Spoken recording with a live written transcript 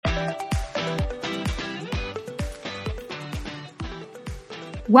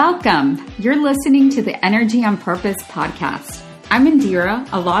Welcome. You're listening to the Energy on Purpose podcast. I'm Indira,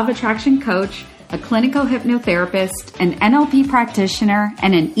 a law of attraction coach, a clinical hypnotherapist, an NLP practitioner,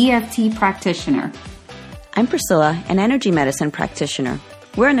 and an EFT practitioner. I'm Priscilla, an energy medicine practitioner.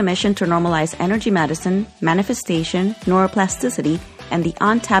 We're on a mission to normalize energy medicine, manifestation, neuroplasticity, and the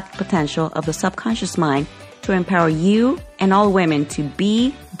untapped potential of the subconscious mind to empower you and all women to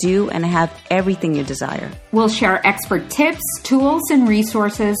be, do, and have everything you desire. We'll share expert tips, tools, and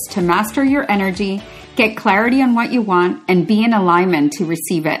resources to master your energy, get clarity on what you want, and be in alignment to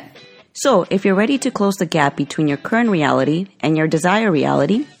receive it. So, if you're ready to close the gap between your current reality and your desired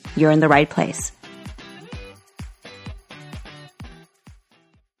reality, you're in the right place.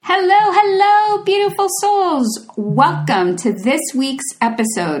 Hello, beautiful souls. Welcome to this week's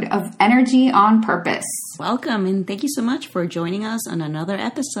episode of Energy on Purpose. Welcome, and thank you so much for joining us on another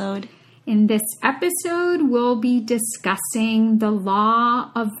episode. In this episode, we'll be discussing the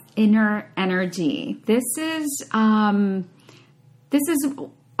law of inner energy. This is a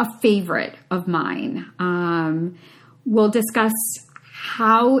favorite of mine. We'll discuss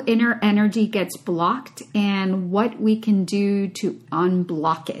how inner energy gets blocked and what we can do to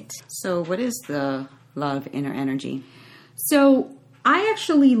unblock it. So what is the law of inner energy? So I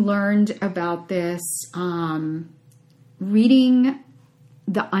actually learned about this reading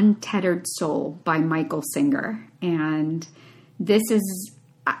The Untethered Soul by Michael Singer. And this is,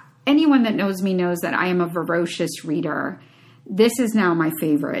 anyone that knows me knows that I am a voracious reader. This is now my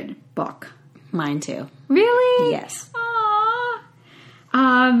favorite book. Mine too. Really? Yes.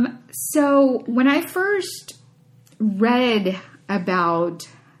 So when I first read about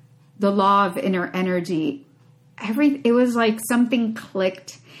the law of inner energy, it was like something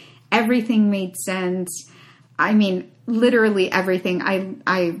clicked. Everything made sense. I mean, literally everything.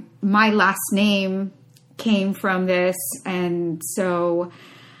 My last name came from this. And so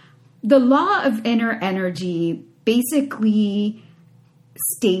the law of inner energy basically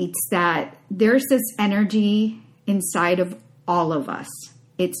states that there's this energy inside of all of us.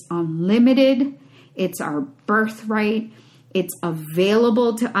 It's unlimited. It's our birthright. It's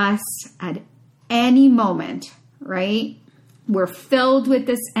available to us at any moment, right? We're filled with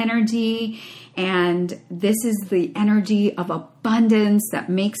this energy, and this is the energy of abundance that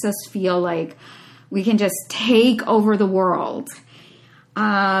makes us feel like we can just take over the world.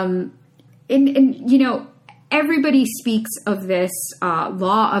 And you know, everybody speaks of this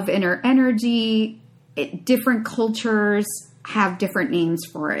law of inner energy. Different cultures have different names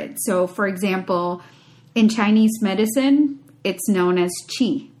for it. So, for example, in Chinese medicine, it's known as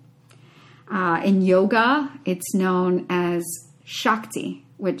qi. In yoga, it's known as Shakti,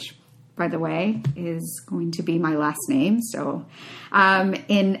 which, by the way, is going to be my last name. So,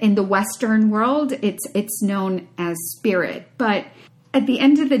 in the Western world, it's known as spirit. But at the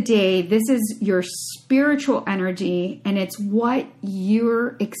end of the day, this is your spiritual energy, and it's what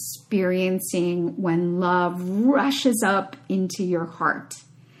you're experiencing when love rushes up into your heart.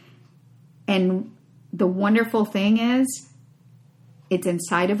 And the wonderful thing is, it's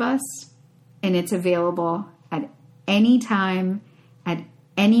inside of us, and it's available at any time, at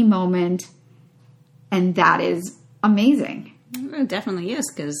any moment, and that is amazing. It definitely is,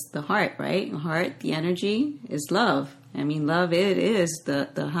 because the heart, right? The heart, the energy is love. I mean, love, it is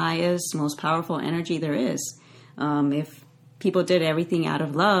the highest, most powerful energy there is. If people did everything out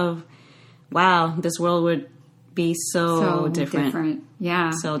of love, wow, this world would be so different.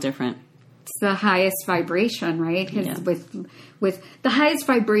 Yeah. So different. It's the highest vibration, right? Because Yeah. with the highest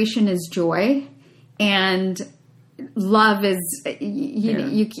vibration is joy, and love is,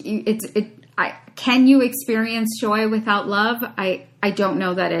 can you experience joy without love? I don't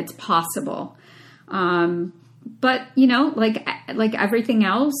know that it's possible. But, you know, like everything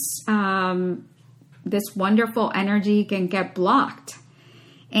else, this wonderful energy can get blocked.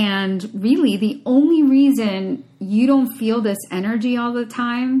 And really, the only reason you don't feel this energy all the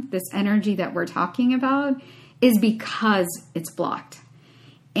time, this energy that we're talking about, is because it's blocked.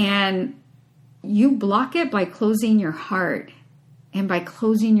 And you block it by closing your heart and by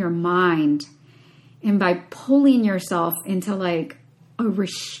closing your mind and by pulling yourself into like a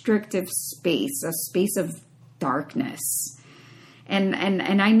restrictive space, a space of darkness. And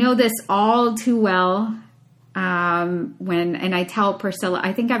I know this all too well when I tell Priscilla,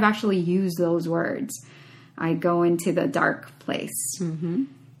 I think I've actually used those words. I go into the dark place. Mm-hmm.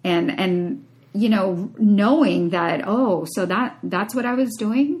 And you know, knowing that, oh, so that's what I was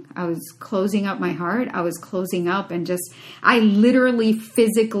doing. I was closing up my heart. I was closing up and I literally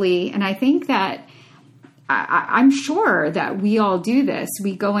physically, and I think that I'm sure that we all do this.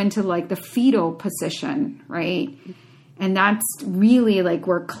 We go into like the fetal position, right? And that's really like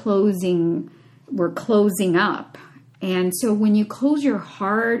we're closing up. And so when you close your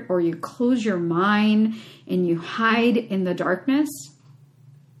heart or you close your mind and you hide in the darkness,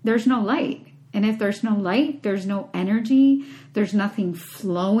 there's no light. And if there's no light, there's no energy, there's nothing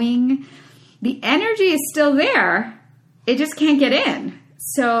flowing. The energy is still there. It just can't get in.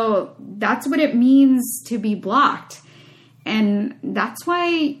 So that's what it means to be blocked. And that's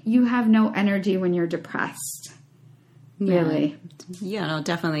why you have no energy when you're depressed. Really. Yeah, no,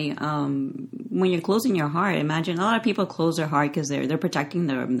 definitely. When you're closing your heart, imagine a lot of people close their heart because they're protecting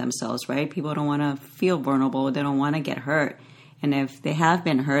themselves, right? People don't want to feel vulnerable. They don't want to get hurt. And if they have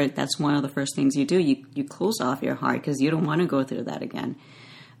been hurt, that's one of the first things you do. You close off your heart because you don't want to go through that again.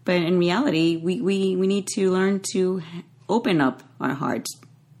 But in reality, we need to learn to open up our hearts,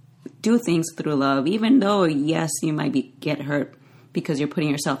 do things through love, even though, yes, you might get hurt because you're putting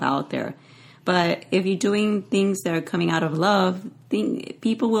yourself out there. But if you're doing things that are coming out of love,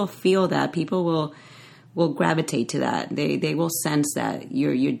 people will feel that. People will gravitate to that. They will sense that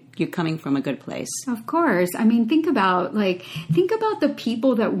you're coming from a good place. Of course. I mean, think about the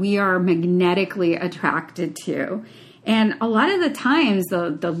people that we are magnetically attracted to. And a lot of the times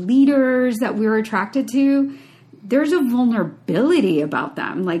the leaders that we're attracted to, there's a vulnerability about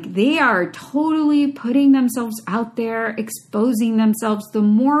them. Like they are totally putting themselves out there, exposing themselves. The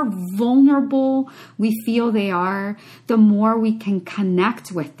more vulnerable we feel they are, the more we can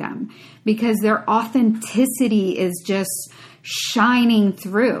connect with them because their authenticity is just shining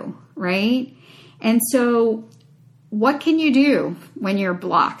through, right? And so what can you do when you're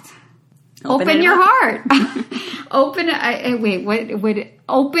blocked? Open your heart. Open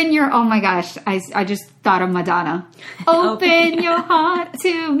your, oh my gosh, I just thought of Madonna. Open your heart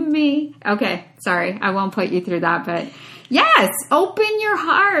to me. Okay, sorry, I won't put you through that, but yes, open your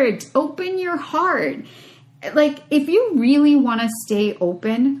heart. Open your heart. Like, if you really want to stay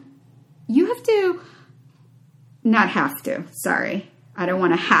open, you have to, not have to, sorry, I don't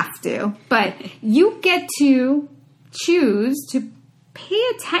want to have to, but you get to choose to pay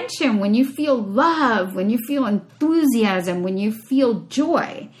attention when you feel love, when you feel enthusiasm, when you feel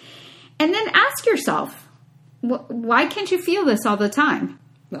joy. And then ask yourself, why can't you feel this all the time?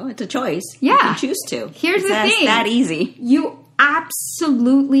 Well, it's a choice. Yeah. You can choose to. Here's the thing. It's that easy. You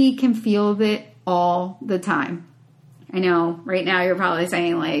absolutely can feel it all the time. I know right now you're probably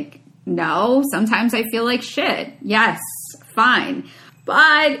saying like, no, sometimes I feel like shit. Yes, fine.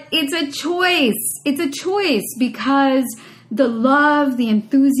 But it's a choice. It's a choice because the love, the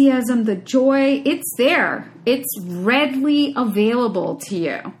enthusiasm, the joy, it's there. It's readily available to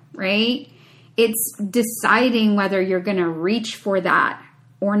you, right? It's deciding whether you're going to reach for that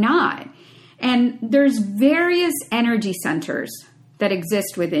or not. And there's various energy centers that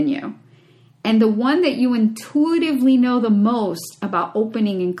exist within you. And the one that you intuitively know the most about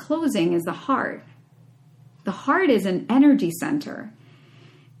opening and closing is the heart. The heart is an energy center.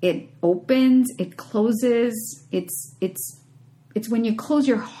 It opens, it closes, it's when you close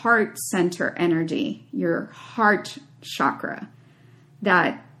your heart center energy, your heart chakra,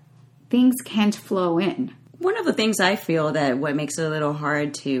 that things can't flow in. One of the things I feel that what makes it a little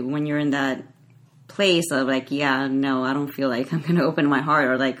hard to, when you're in that place of like, yeah, no, I don't feel like I'm going to open my heart,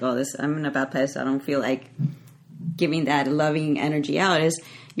 or like, oh, I'm in a bad place, I don't feel like giving that loving energy out, is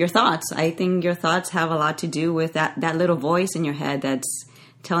your thoughts. I think your thoughts have a lot to do with that little voice in your head that's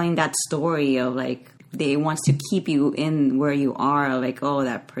telling that story of like, they wants to keep you in where you are, like, oh,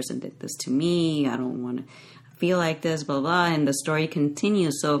 that person did this to me, I don't want to feel like this, blah, blah, and the story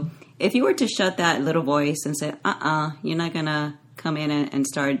continues. So if you were to shut that little voice and say, you're not going to come in and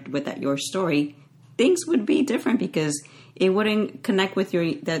start with your story, things would be different because it wouldn't connect with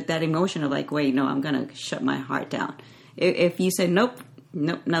that emotion of like, wait, no, I'm going to shut my heart down. If you said, nope,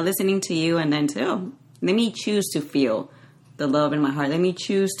 not listening to you, and then let me choose to feel the love in my heart, let me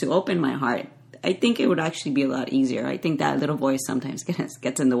choose to open my heart, I think it would actually be a lot easier. I think that little voice sometimes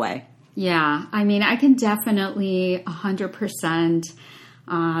gets in the way. Yeah, I mean, I can definitely 100%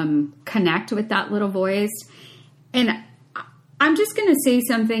 connect with that little voice. And I'm just going to say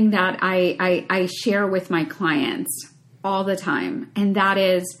something that I share with my clients all the time. And that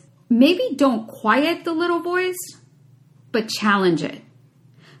is, maybe don't quiet the little voice, but challenge it.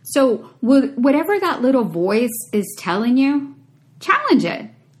 So whatever that little voice is telling you, challenge it.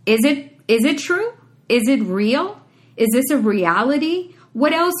 Is it true? Is it real? Is this a reality?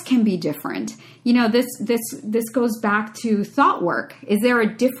 what else can be different? You know, this goes back to thought work. Is there a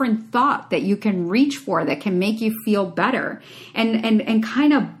different thought that you can reach for that can make you feel better? And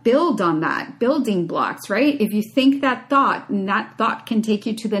kind of build on that, building blocks, right? If you think that thought, and that thought can take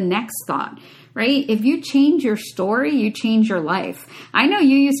you to the next thought, right? If you change your story, you change your life. I know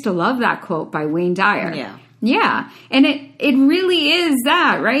you used to love that quote by Wayne Dyer. Yeah. Yeah. And it really is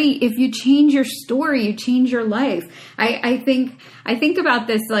that, right? If you change your story, you change your life. I think about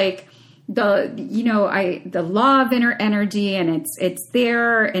this like the law of inner energy, and it's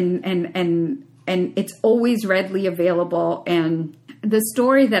there and it's always readily available. And the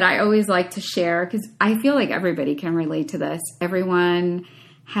story that I always like to share, because I feel like everybody can relate to this. Everyone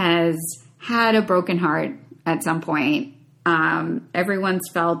has had a broken heart at some point. Everyone's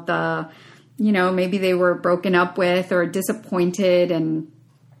felt maybe they were broken up with or disappointed, and,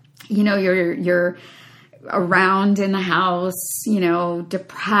 you're around in the house,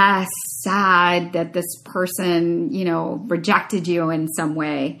 depressed, sad that this person, rejected you in some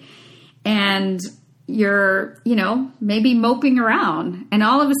way. And you're, maybe moping around, and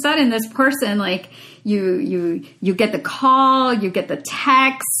all of a sudden this person, like you get the call, you get the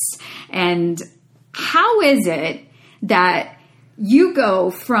text, and how is it that you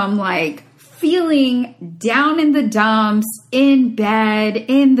go from like feeling down in the dumps, in bed,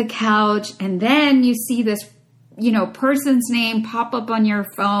 in the couch, and then you see this, person's name pop up on your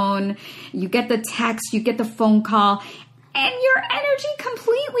phone, you get the text, you get the phone call, and your energy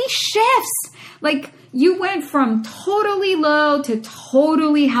completely shifts. Like you went from totally low to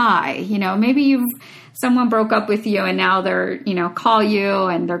totally high. Maybe someone broke up with you and now they're, call you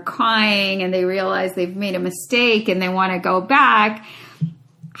and they're crying and they realize they've made a mistake and they want to go back.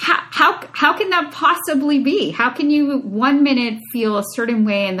 How can that possibly be? How can you 1 minute feel a certain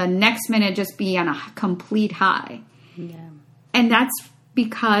way and the next minute just be on a complete high? Yeah. And that's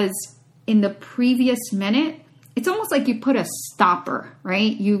because in the previous minute, it's almost like you put a stopper,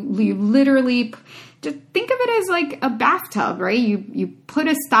 right? You literally just think of it as like a bathtub, right? You put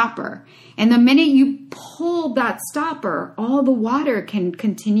a stopper, and the minute you pull that stopper, all the water can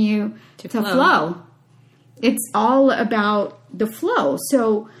continue to flow. It's all about the flow.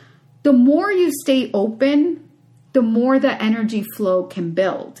 So the more you stay open, the more the energy flow can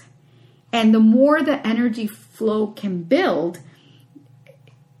build. And the more the energy flow can build,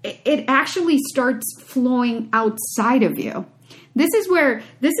 it actually starts flowing outside of you. This is where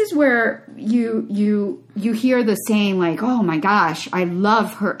you hear the saying like, oh my gosh, I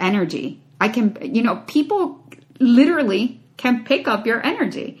love her energy. I can, people literally can pick up your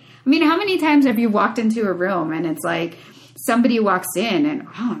energy. I mean, how many times have you walked into a room and it's like somebody walks in and,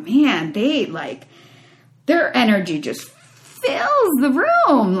 oh man, their energy just fills the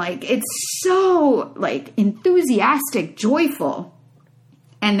room. Like it's so like enthusiastic, joyful.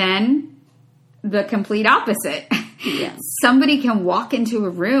 And then the complete opposite. Yeah. Somebody can walk into a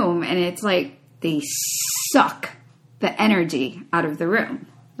room and it's like they suck the energy out of the room,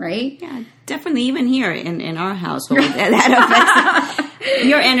 right? Yeah, definitely. Even here in our household, that affects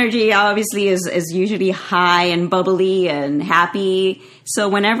your energy. Obviously, is usually high and bubbly and happy. So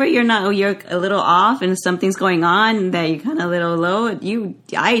whenever you're a little off and something's going on that you're kind of a little low,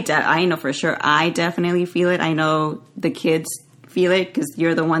 I know for sure. I definitely feel it. I know the kids feel it because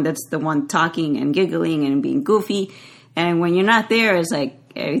you're the one that's the one talking and giggling and being goofy. And when you're not there, it's like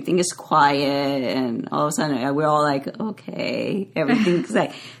everything is quiet, and all of a sudden we're all like, okay, everything's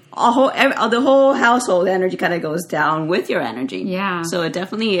like the whole household energy kind of goes down with your energy. Yeah. So it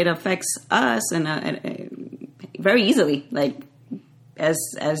affects us and very easily. Like as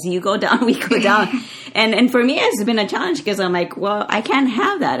you go down, we go down. And for me, it's been a challenge because I'm like, well, I can't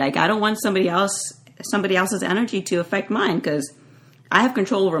have that. Like I don't want somebody else's energy to affect mine because I have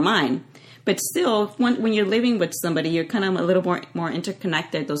control over mine. But still, when you're living with somebody, you're kind of a little more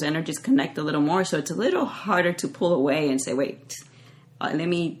interconnected. Those energies connect a little more. So it's a little harder to pull away and say, wait, let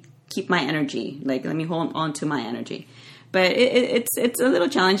me keep my energy. Like, let me hold on to my energy. But it's a little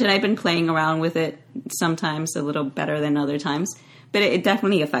challenge, and I've been playing around with it sometimes a little better than other times. But it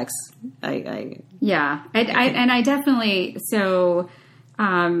definitely affects. Yeah. I definitely, so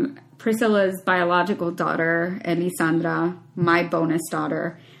Priscilla's biological daughter, Elisandra, my bonus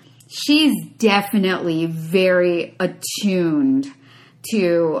daughter, she's definitely very attuned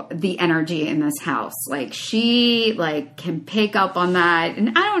to the energy in this house. Like she can pick up on that.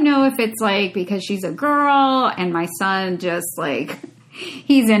 And I don't know if it's like because she's a girl and my son just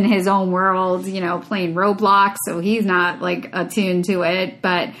he's in his own world, playing Roblox. So he's not attuned to it,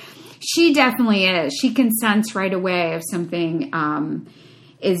 but she definitely is. She can sense right away if something,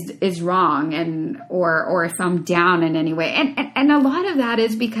 is wrong, and or if I'm down in any way. And a lot of that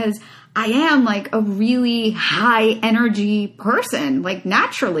is because I am like a really high energy person, like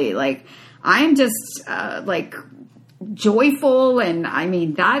naturally, like I'm just like joyful, and I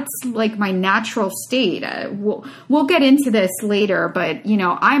mean that's like my natural state. We'll get into this later, but you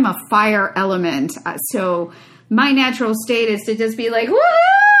know, I'm a fire element, so my natural state is to just be like,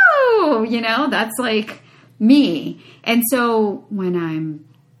 woo, you know, that's like me. And so when I'm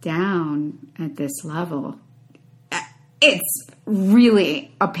down at this level, it's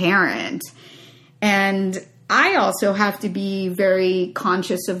really apparent. And I also have to be very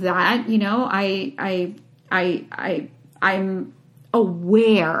conscious of that. You know, I'm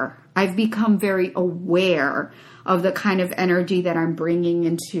aware. I've become very aware of the kind of energy that I'm bringing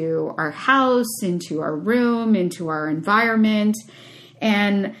into our house, into our room, into our environment.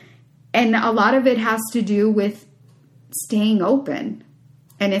 And a lot of it has to do with staying open.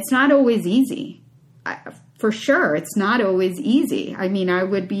 And it's not always easy. For sure, it's not always easy. I mean, I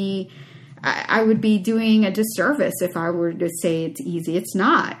would be doing a disservice if I were to say it's easy. It's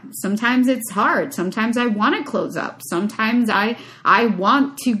not. Sometimes it's hard. Sometimes I want to close up. Sometimes I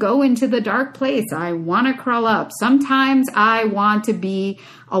want to go into the dark place. I want to curl up. Sometimes I want to be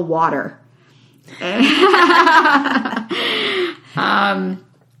a water.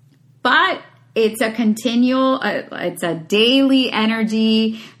 But it's a continual, it's a daily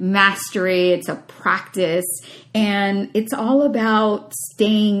energy mastery. It's a practice, and it's all about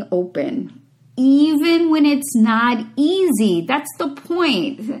staying open, even when it's not easy. That's the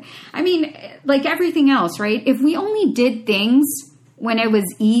point. I mean, like everything else, right? If we only did things when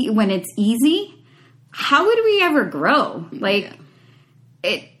when it's easy, how would we ever grow? Like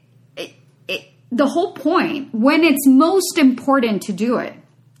the whole point, when it's most important to do it,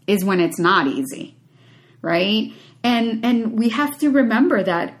 is when it's not easy, right? And we have to remember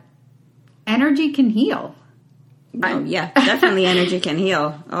that energy can heal. Oh, yeah, definitely energy can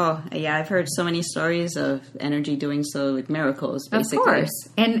heal. Oh, yeah, I've heard so many stories of energy doing so, like miracles, basically. Of course.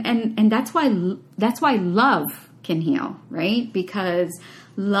 And that's why love can heal, right? Because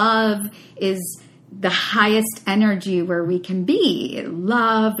love is the highest energy where we can be.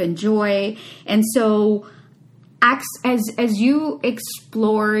 Love and joy. And so as you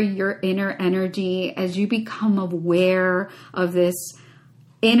explore your inner energy, as you become aware of this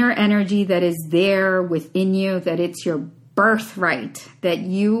inner energy that is there within you, that it's your birthright, that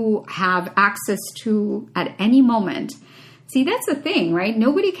you have access to at any moment. See, that's the thing, right?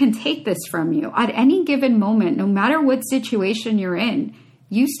 Nobody can take this from you. At any given moment, no matter what situation you're in,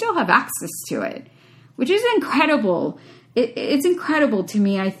 you still have access to it, which is incredible. It's incredible to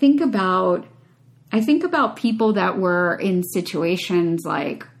me. I think about people that were in situations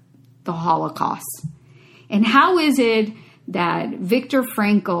like the Holocaust. And how is it that Viktor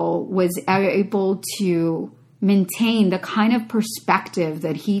Frankl was able to maintain the kind of perspective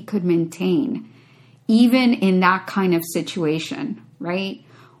that he could maintain, even in that kind of situation, right?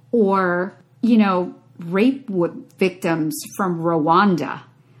 Or, you know, rape victims from Rwanda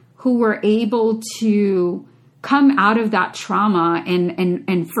who were able to come out of that trauma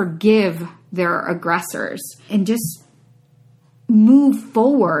and forgive their aggressors and just move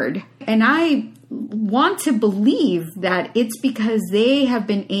forward. And I want to believe that it's because they have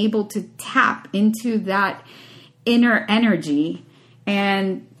been able to tap into that inner energy,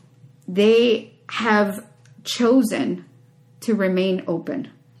 and they have chosen to remain open.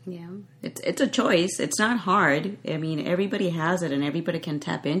 Yeah, it's a choice. It's not hard. I mean, everybody has it and everybody can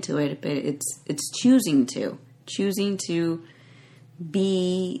tap into it, but it's choosing to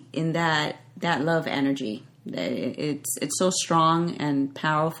be in that love energy. It's so strong and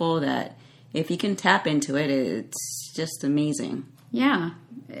powerful that if you can tap into it, it's just amazing. Yeah.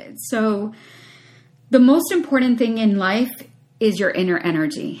 So the most important thing in life is your inner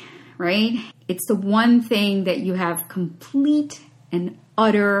energy, right? It's the one thing that you have complete and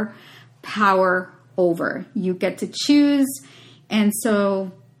utter power over. You get to choose. And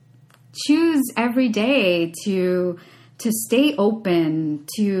so choose every day to stay open,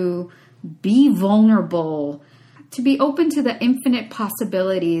 to be vulnerable, to be open to the infinite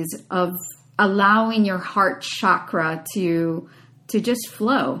possibilities of allowing your heart chakra to just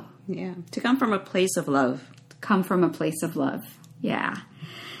flow. Yeah, to come from a place of love. Come from a place of love. Yeah.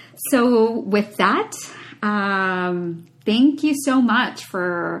 So with that, thank you so much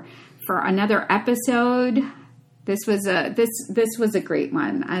for another episode. This was a great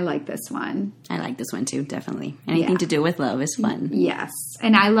one. I like this one. I like this one too, definitely. Anything to do with love is fun. Yes.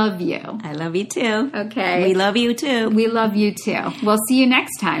 And I love you. I love you too. Okay. We love you too. We love you too. We'll see you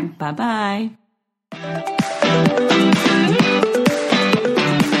next time. Bye-bye.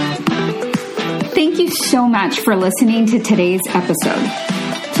 so much for listening to today's episode.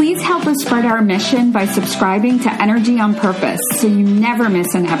 Please help us spread our mission by subscribing to Energy on Purpose so you never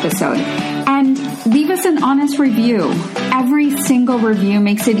miss an episode. And leave us an honest review. Every single review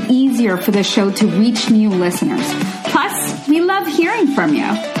makes it easier for the show to reach new listeners. Plus, we love hearing from you.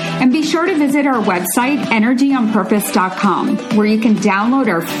 And be sure to visit our website, energyonpurpose.com, where you can download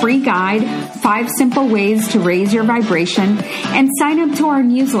our free guide, 5 simple ways to raise your vibration, and sign up to our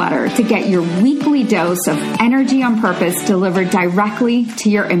newsletter to get your weekly dose of Energy on Purpose delivered directly to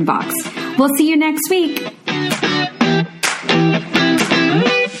your inbox. We'll see you next week.